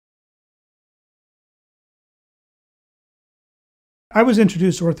I was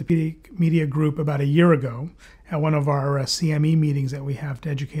introduced to Orthopaedic Media Group about a year ago at one of our CME meetings that we have to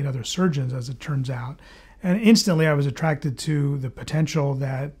educate other surgeons, as it turns out. And instantly I was attracted to the potential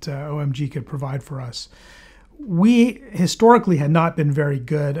that OMG could provide for us. We historically had not been very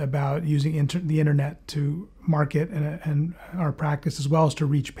good about using the internet to market and our practice, as well as to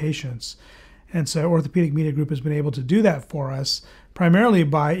reach patients. And so Orthopaedic Media Group has been able to do that for us, primarily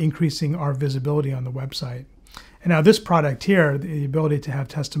by increasing our visibility on the website. And now this product here, the ability to have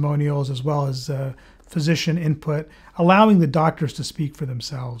testimonials as well as physician input, allowing the doctors to speak for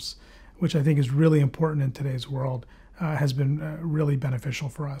themselves, which I think is really important in today's world, has been really beneficial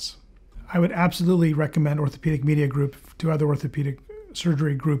for us. I would absolutely recommend Orthopaedic Media Group to other orthopedic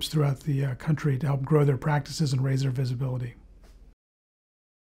surgery groups throughout the country to help grow their practices and raise their visibility.